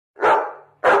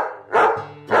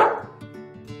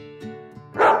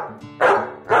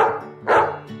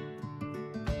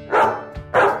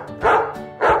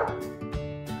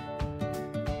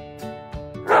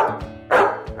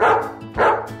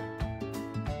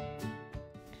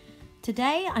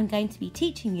Today I'm going to be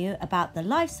teaching you about the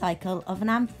life cycle of an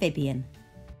amphibian.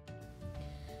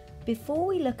 Before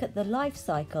we look at the life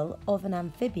cycle of an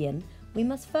amphibian, we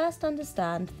must first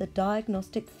understand the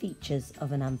diagnostic features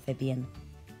of an amphibian.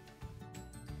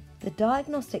 The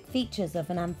diagnostic features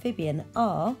of an amphibian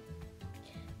are: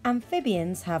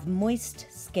 amphibians have moist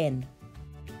skin.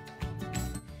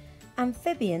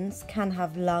 Amphibians can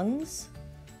have lungs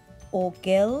or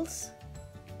gills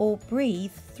or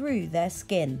breathe through their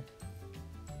skin.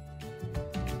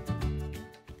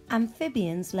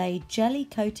 Amphibians lay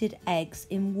jelly-coated eggs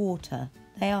in water.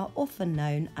 They are often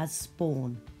known as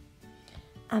spawn.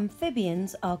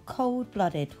 Amphibians are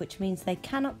cold-blooded, which means they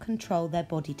cannot control their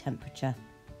body temperature.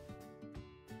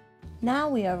 Now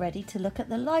we are ready to look at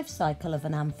the life cycle of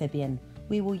an amphibian.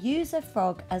 We will use a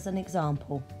frog as an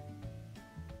example.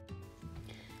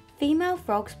 Female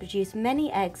frogs produce many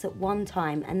eggs at one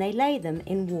time and they lay them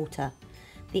in water.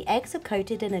 The eggs are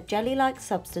coated in a jelly-like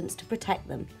substance to protect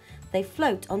them. They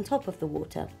float on top of the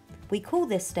water. We call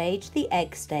this stage the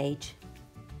egg stage.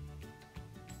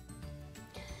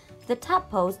 The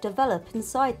tadpoles develop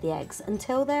inside the eggs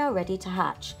until they are ready to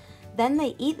hatch. Then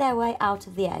they eat their way out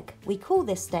of the egg. We call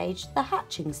this stage the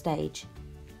hatching stage.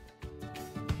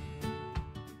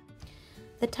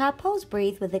 The tadpoles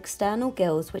breathe with external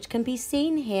gills, which can be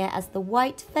seen here as the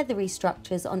white feathery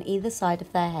structures on either side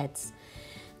of their heads.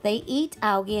 They eat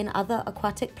algae and other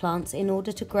aquatic plants in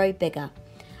order to grow bigger.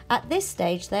 At this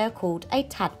stage they are called a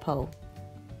tadpole.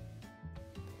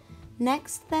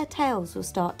 Next, their tails will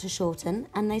start to shorten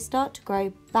and they start to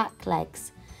grow back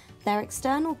legs. Their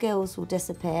external gills will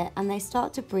disappear and they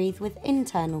start to breathe with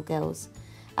internal gills.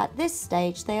 At this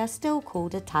stage they are still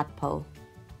called a tadpole.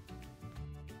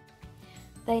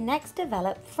 They next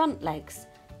develop front legs.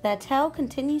 Their tail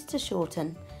continues to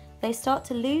shorten. They start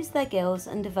to lose their gills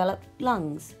and develop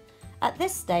lungs. At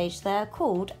this stage they are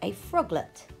called a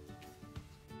froglet.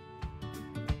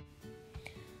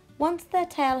 Once their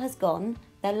tail has gone,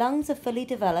 their lungs are fully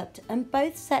developed and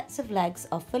both sets of legs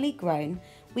are fully grown,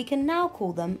 we can now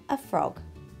call them a frog.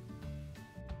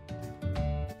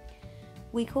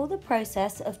 We call the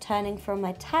process of turning from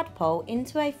a tadpole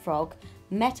into a frog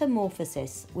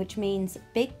metamorphosis, which means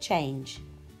big change.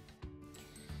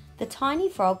 The tiny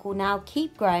frog will now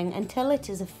keep growing until it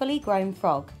is a fully grown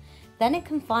frog. Then it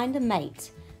can find a mate.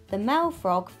 The male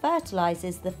frog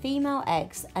fertilizes the female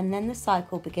eggs and then the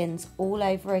cycle begins all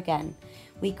over again.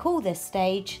 We call this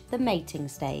stage the mating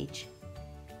stage.